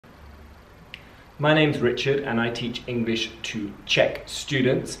My name's Richard and I teach English to Czech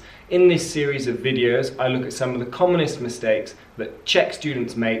students. In this series of videos, I look at some of the commonest mistakes that Czech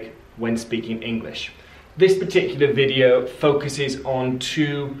students make when speaking English. This particular video focuses on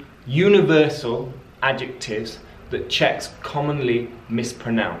two universal adjectives that Czechs commonly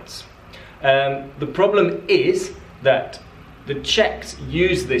mispronounce. The problem is that the Czechs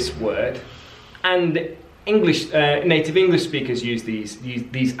use this word and native English speakers use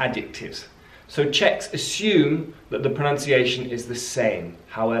these adjectives. So Czechs assume that the pronunciation is the same,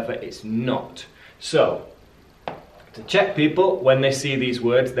 however it's not. So, to Czech people, when they see these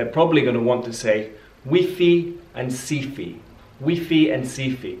words, they're probably going to want to say Wifi and Scifi. Wifi and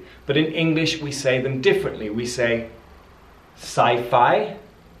Scifi. But in English we say them differently. We say sci-fi,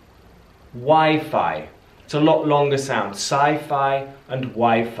 Wi-Fi. It's a lot longer sound, sci-fi and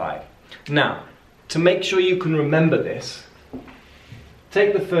Wi-Fi. Now, to make sure you can remember this,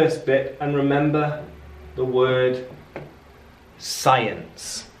 take the first bit and remember the word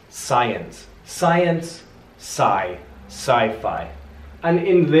science. Science. Science, sci-fi. And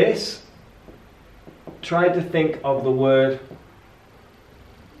in this, try to think of the word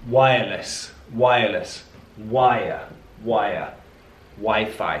wireless. Wireless. Wire. Wire.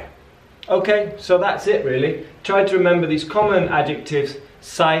 Wi-Fi. Okay, so that's it really. Try to remember these common adjectives,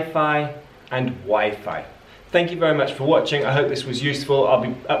 sci-fi and Wi-Fi. Thank you very much for watching. I hope this was useful. I'll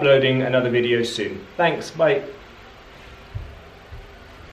be uploading another video soon. Thanks, bye.